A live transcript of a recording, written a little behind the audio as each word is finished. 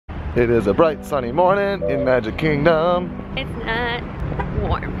It is a bright sunny morning in Magic Kingdom. It's not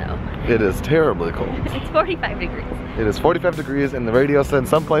warm though. It is terribly cold. It's 45 degrees. It is 45 degrees and the radio said in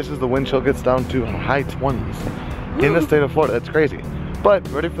some places the wind chill gets down to high 20s in the state of Florida. It's crazy. But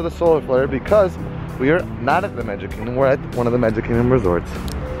ready for the solar flare because we are not at the Magic Kingdom. We're at one of the Magic Kingdom resorts.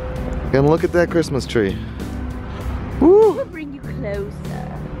 And look at that Christmas tree. Woo! We'll bring you closer.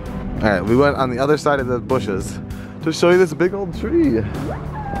 Alright, we went on the other side of the bushes to show you this big old tree.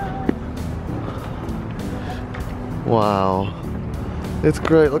 Wow. It's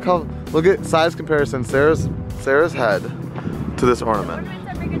great. Look at size comparison. Sarah's head to this ornament.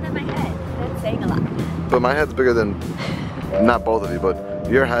 Ornaments are bigger than my head. That's saying a lot. But my head's bigger than, not both of you, but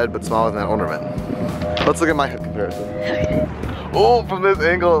your head, but smaller than that ornament. Let's look at my head comparison. Oh, from this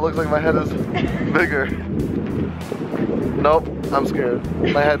angle, it looks like my head is bigger. Nope, I'm scared.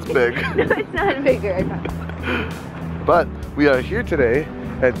 My head's big. No, it's not bigger, I promise. But we are here today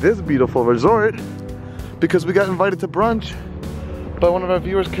at this beautiful resort because we got invited to brunch by one of our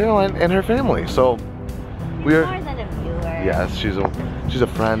viewers, Caroline, and her family. So we are. More than a viewer. Yes, she's a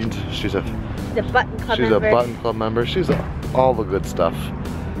friend. She's a button club she's member. a button club member. She's all the good stuff.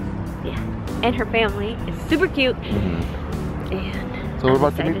 Yeah, and her family is super cute. And so we're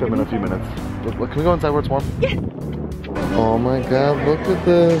about to meet them in a few minutes. Can we go inside where it's warm? Yeah. Oh my God! Look at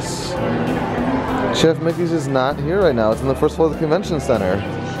this. Chef Mickey's is not here right now. It's in the first floor of the convention center.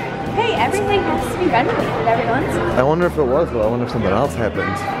 Hey, everything has to be renovated every once. I wonder if it was though. I wonder if something else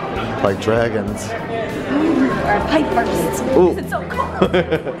happened, like dragons. Or a pipe burst. Ooh. It's so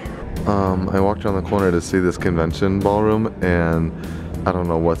cold. I walked around the corner to see this convention ballroom, and I don't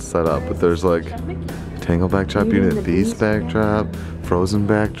know what's set up, but there's like Tangle backdrop, Unit Beast backdrop, Frozen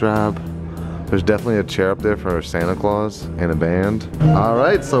backdrop. There's definitely a chair up there for Santa Claus and a band. All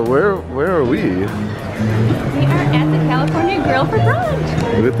right, so where are we? We are at the California Grill for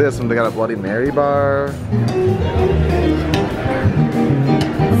brunch. Look at this, and they got a Bloody Mary bar. It's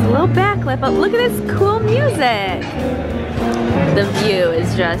a little backlit, but look at this cool music. The view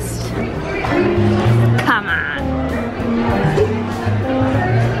is just, come on.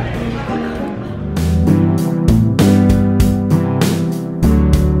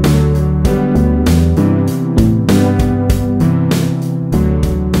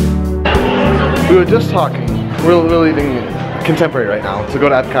 We were just talking. We're leaving Contemporary right now to go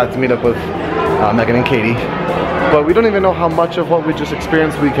to EPCOT to meet up with Megan and Katie. But we don't even know how much of what we just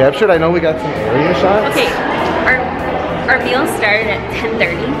experienced we captured. I know we got some area shots. Okay, our meal started at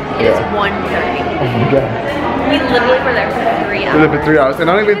 10:30. It is 1:30. Oh my God. We literally were there for 3 hours. We were there for 3 hours, and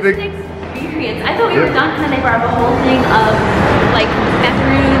I don't even think. Experience. I thought we were done, and they brought up a whole thing of like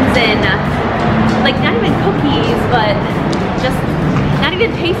macaroons and like not even cookies, but just not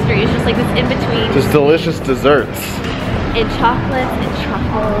even pastries, just like this in between. Just delicious desserts. And chocolates and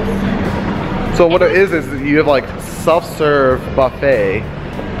truffles. So what it is you have like self-serve buffet,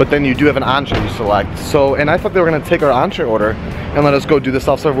 but then you do have an entree you select. So, and I thought they were gonna take our entree order and let us go do the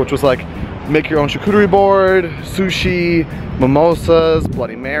self-serve, which was like make your own charcuterie board, sushi, mimosas,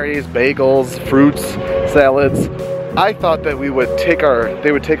 Bloody Marys, bagels, fruits, salads. I thought that they would take our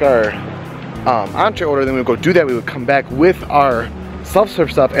entree order, then we would go do that. We would come back with our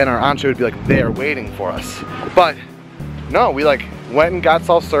self-serve stuff, and our entree would be like there waiting for us. But no, we like went and got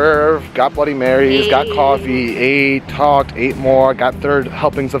self-serve, got Bloody Marys, got coffee, ate, talked, ate more, got third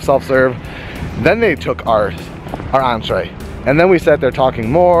helpings of self-serve. Then they took our entree. And then we sat there talking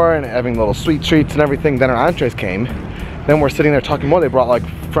more and having little sweet treats and everything. Then our entrees came. Then we're sitting there talking more. They brought like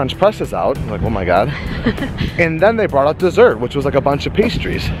French presses out. I'm like, oh my God. And then they brought out dessert, which was like a bunch of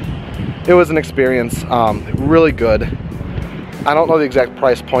pastries. It was an experience, really good. I don't know the exact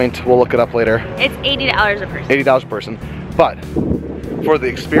price point. We'll look it up later. It's $80 a person. $80 a person. But for the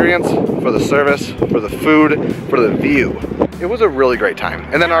experience, for the service, for the food, for the view, it was a really great time.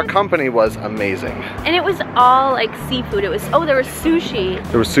 And then our company was amazing. And it was all like seafood. It was, oh, there was sushi.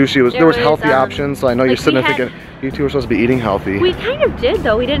 There was sushi. There was healthy options. So I know like you're significant. You two were supposed to be eating healthy. We kind of did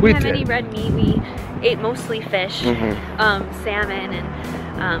though. We didn't have any red meat. We ate mostly fish, salmon,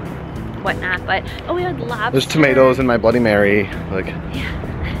 and whatnot. But oh, we had lobster. There's tomatoes in my Bloody Mary. Like.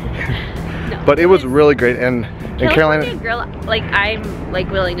 Yeah. No, but it was really great. And California Grill, like I'm like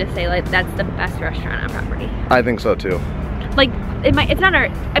willing to say like that's the best restaurant on property. I think so too. Like it's not our.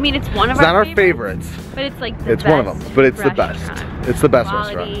 I mean, it's one of our. It's not our favorites. But it's like the it's one of them. But it's the best. It's the best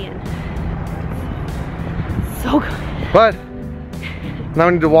restaurant. And so good. But now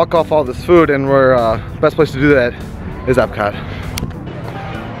we need to walk off all this food, and we're best place to do that is EPCOT.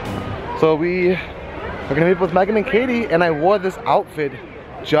 So we are gonna meet with Megan and Katie, and I wore this outfit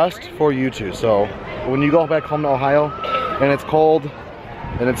just for you two. So when you go back home to Ohio and it's cold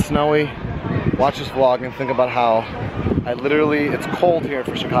and it's snowy, watch this vlog and think about how it's cold here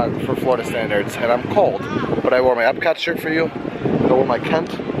for Chicago, for Florida standards, and I'm cold, but I wore my EPCOT shirt for you. I wore my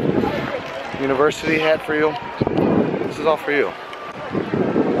Kent University hat for you. This is all for you.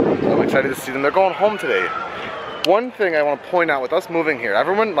 I'm excited to see them. They're going home today. One thing I want to point out with us moving here,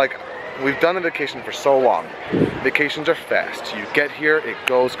 everyone, like, we've done a vacation for so long. Vacations are fast. You get here, it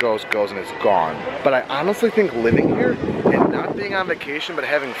goes, and it's gone. But I honestly think living here and not being on vacation, but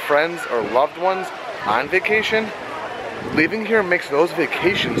having friends or loved ones on vacation, living here makes those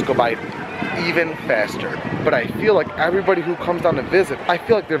vacations go by even faster. But I feel like everybody who comes down to visit, I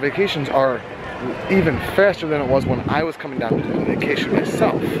feel like their vacations are even faster than it was when I was coming down to vacation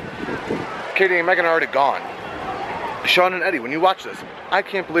myself. Katie and Megan are already gone. Sean and Eddie, when you watch this, I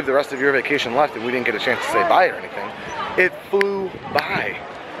can't believe the rest of your vacation left and we didn't get a chance to say bye or anything. It flew by.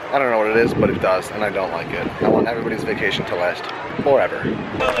 I don't know what it is, but it does, and I don't like it. I want everybody's vacation to last forever.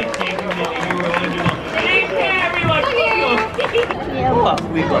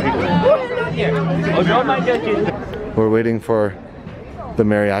 We're waiting for the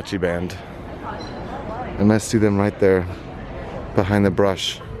mariachi band. And I see them right there behind the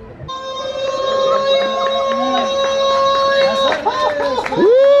brush.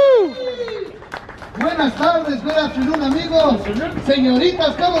 Buenas tardes, good afternoon, amigos.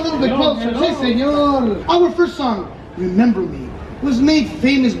 Señoritas, come a little bit closer. Sí, señor. Our first song, Remember Me, was made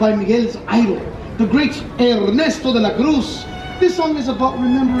famous by Miguel's idol, the great Ernesto de la Cruz. This song is about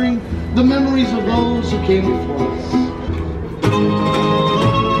remembering the memories of those who came before us.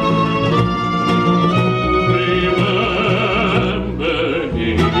 Remember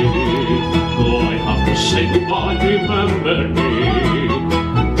me, though I have to say goodbye, remember me.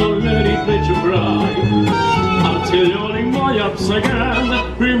 Don't let it let you cry until you're in my arms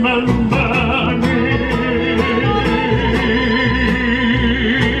again. Remember me.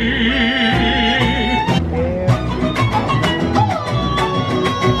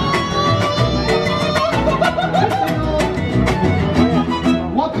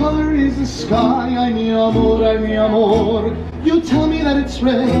 What color is the sky? Ay, mi amor, ay, mi amor. You tell me that it's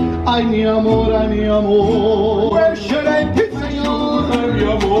red. Ay, mi amor, ay, mi amor. Where should I put señor? Ay, mi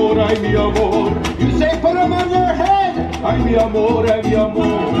amor, ay, mi amor. You say put them on your head. Ay, mi amor, ay, mi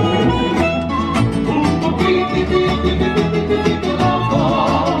amor. Un poquitito loco.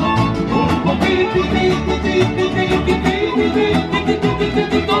 Un poquitito loco.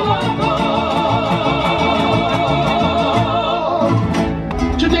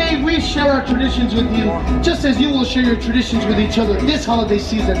 Today we share our traditions with you, just as you will share your traditions with each other this holiday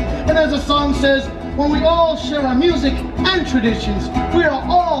season. And as the song says, when we all share our music and traditions, we are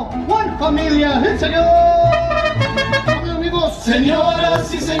all one familia. Señor! Amigos.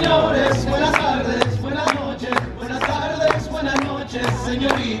 Señoras y señores, buenas tardes, buenas noches, buenas tardes, buenas noches,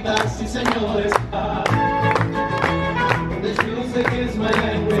 señoritas y señores. This music is my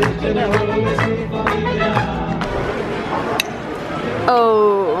language, and the world is mi familia.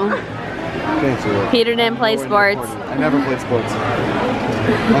 Oh, Peter didn't play sports. I never played sports.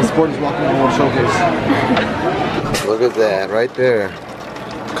 My sport is walking in the World Showcase. Look at that, right there.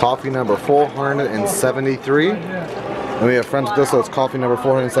 Coffee number 473. And we have friends with us, so it's coffee number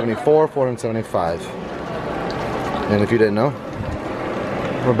 474, 475. And if you didn't know,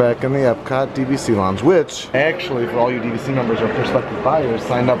 we're back in the EPCOT DVC Lounge, which actually, for all you DVC members or prospective buyers,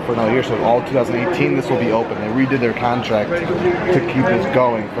 signed up for another year. So all 2018, this will be open. They redid their contract to keep this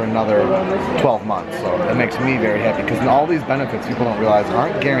going for another 12 months. So that makes me very happy, because all these benefits people don't realize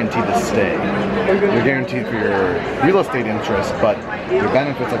aren't guaranteed to stay. You're guaranteed for your real estate interest, but your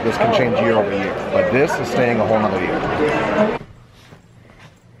benefits like this can change year over year. But this is staying a whole nother year.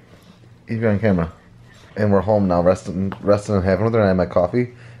 Evie on camera. And we're home now, resting and having with her, and I had my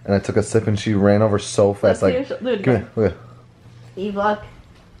coffee, and I took a sip, and she ran over so fast. Like, come here, look. Eve, look.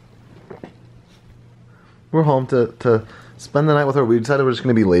 We're home to spend the night with her. We decided we're just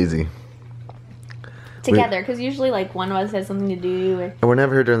gonna be lazy Together, because usually like one of us has something to do. And we're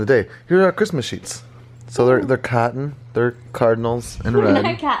never here during the day. Here are our Christmas sheets. So they're cotton, they're cardinals and red. They're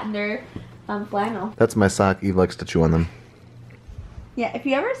not cotton, they're flannel. That's my sock. Eve likes to chew on them. Yeah, if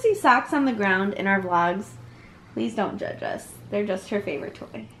you ever see socks on the ground in our vlogs, please don't judge us. They're just her favorite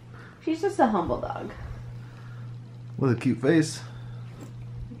toy. She's just a humble dog. With a cute face.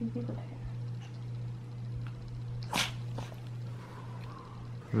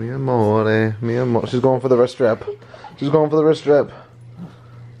 Mi amore, mi amore. She's going for the wrist strap. She's going for the wrist strap.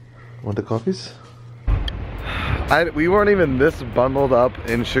 Want the coffees? We weren't even this bundled up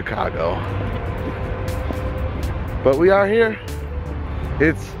in Chicago. But we are here.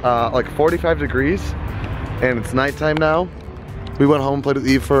 It's like 45 degrees and it's nighttime now. We went home and played with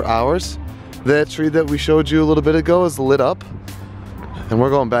Eve for hours. That tree that we showed you a little bit ago is lit up. And we're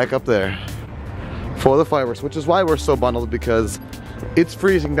going back up there for the fireworks, which is why we're so bundled, because it's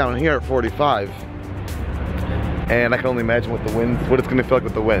freezing down here at 45. And I can only imagine what the wind, what it's gonna feel like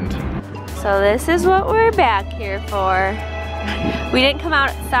with the wind. So this is what we're back here for. We didn't come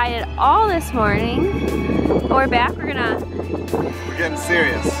outside at all this morning. But we're back, we're getting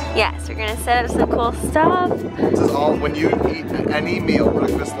serious. Yes, we're gonna set up some cool stuff. This is all, when you eat any meal,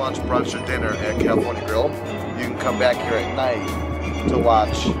 breakfast, lunch, brunch, or dinner at California Grill, you can come back here at night to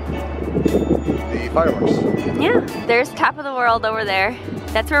watch the fireworks. Yeah, there's top of the world over there.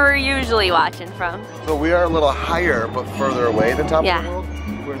 That's where we're usually watching from. So we are a little higher but further away than top of the world.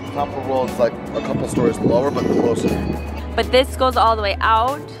 Where the top of the world is like a couple stories lower but closer. But this goes all the way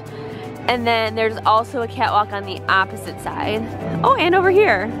out. And then there's also a catwalk on the opposite side. Oh, and over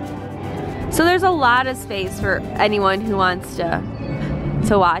here. So there's a lot of space for anyone who wants to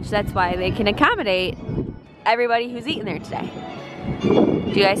watch. That's why they can accommodate everybody who's eating there today. Do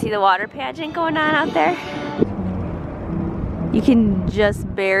you guys see the water pageant going on out there? You can just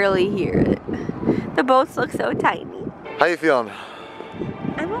barely hear it. The boats look so tiny. How you feeling?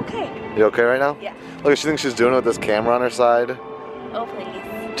 I'm okay. You okay right now? Yeah. Look what she thinks she's doing with this camera on her side. Oh, please.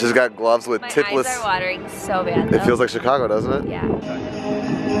 She's got gloves with tipless. My eyes are watering so bad, though. It feels like Chicago, doesn't it? Yeah.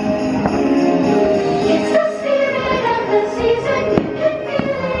 It's the spirit of the season. You can feel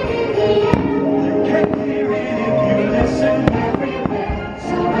it in the air. You can feel it if you listen everywhere.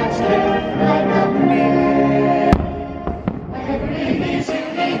 So much care like a prayer. Whatever it is you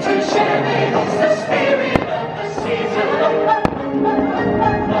need to share it. It's the spirit of the season.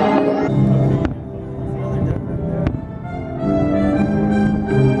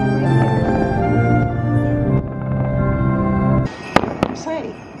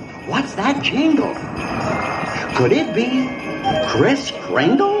 What's that jingle? Could it be Kris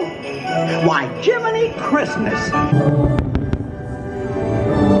Kringle? Why, Jiminy Christmas!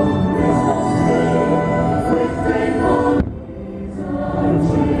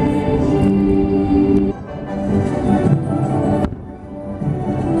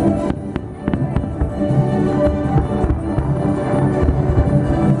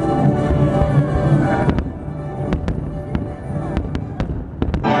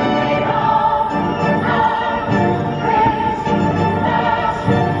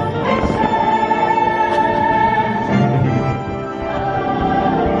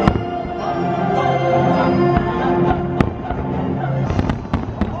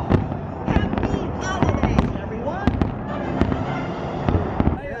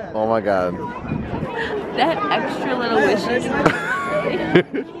 Oh my God. That extra little wishes.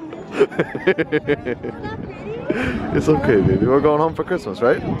 It's okay, baby. We're going home for Christmas,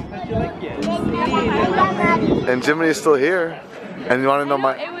 right? And Jiminy's still here. And you want to know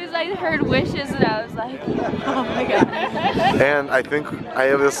my... It was, I heard wishes and I was like, oh my God. And I think I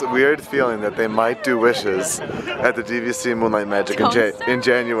have this weird feeling that they might do wishes at the DVC Moonlight Magic in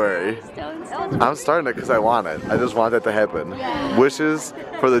January. I'm starting it because I want it. I just want that to happen. Wishes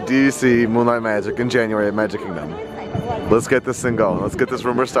for the DVC Moonlight Magic in January at Magic Kingdom. Let's get this thing going. Let's get this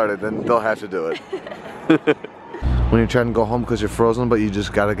rumor started, then they'll have to do it. When you're trying to go home because you're frozen, but you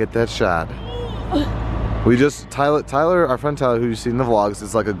just gotta get that shot. We just, Tyler, our friend Tyler, who you see in the vlogs,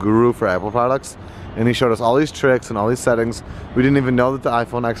 is like a guru for Apple products. And he showed us all these tricks and all these settings. We didn't even know that the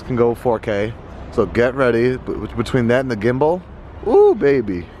iPhone X can go 4K. So get ready. Between that and the gimbal, ooh,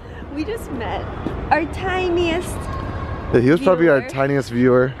 baby. We just met our tiniest He was probably our tiniest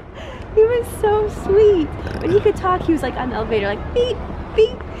viewer. He was so sweet. When he could talk, he was like on the elevator, like beep,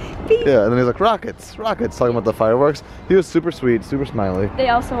 beep, beep. Yeah, and then he's like, rockets, rockets, talking about the fireworks. He was super sweet, super smiley. They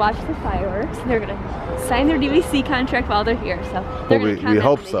also watched the fireworks. They're gonna sign their DVC contract while they're here, so they're well, we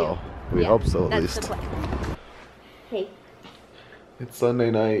hope so. We hope so, at least. That's the plan. Hey. It's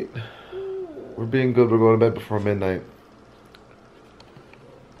Sunday night. We're being good. We're going to bed before midnight.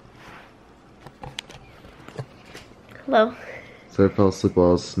 Hello. So I fell asleep while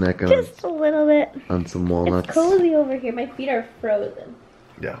I was snacking Just a little bit. on some walnuts. It's cozy over here. My feet are frozen.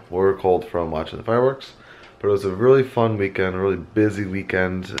 Yeah, we're cold from watching the fireworks. But it was a really fun weekend, a really busy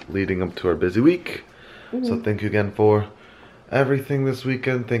weekend leading up to our busy week. So thank you again for everything this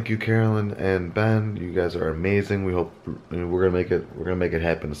weekend. Thank you, Carolyn and Ben. You guys are amazing. We hope we're gonna make it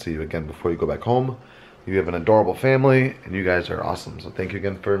happen to see you again before you go back home. You have an adorable family, and you guys are awesome. So thank you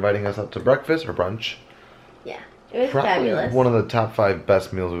again for inviting us out to breakfast or brunch. Yeah, it was Probably fabulous. one of the top 5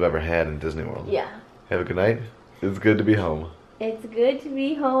 best meals we've ever had in Disney World. Yeah. Have a good night. It's good to be home. It's good to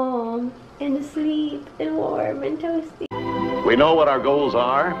be home and to sleep and warm and toasty. We know what our goals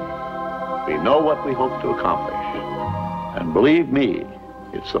are. We know what we hope to accomplish. And believe me,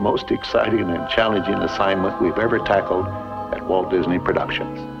 it's the most exciting and challenging assignment we've ever tackled at Walt Disney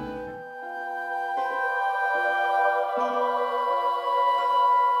Productions.